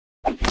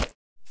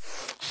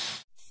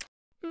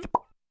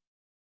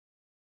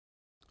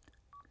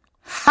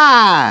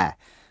Hi!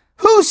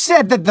 Who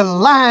said that the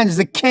lion's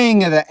the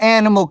king of the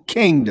animal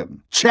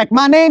kingdom? Check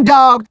my name,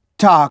 dog.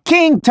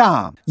 Talking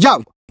Tom.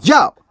 Yo,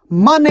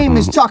 my name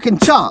is Talking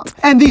Tom,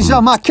 and these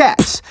are my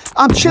cats.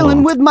 I'm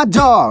chilling with my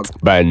dog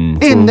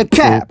in the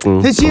cab.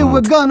 This year we're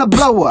gonna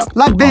blow up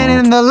like Ben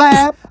in the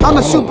lab. I'm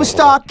a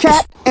superstar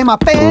cat, and my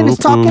fan is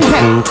Talking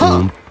Hat.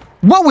 Huh?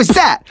 What was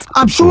that?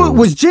 I'm sure it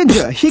was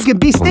Ginger. He could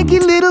be stinky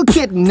little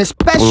kitten,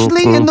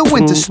 especially in the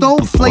winter.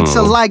 Snowflakes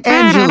are like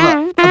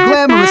Angela, a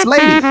glamorous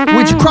lady.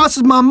 When she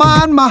crosses my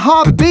mind, my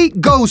heartbeat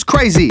goes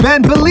crazy.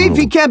 Ben believe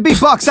he can't be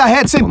Bucks. I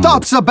had same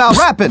thoughts about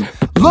rapping.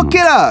 Look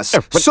at us,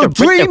 so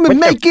dream and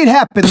make it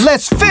happen.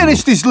 Let's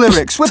finish these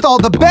lyrics with all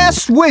the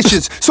best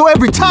wishes. So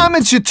every time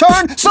it's your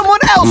turn, someone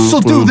else will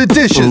do the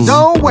dishes.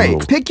 Don't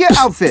wait, pick your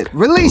outfit,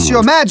 release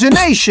your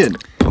imagination.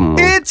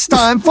 It's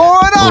time for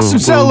an awesome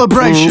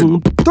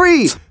celebration.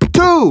 3,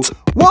 2,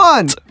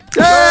 1,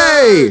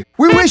 hey!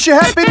 We wish you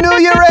Happy New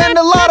Year and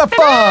a lot of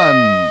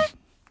fun.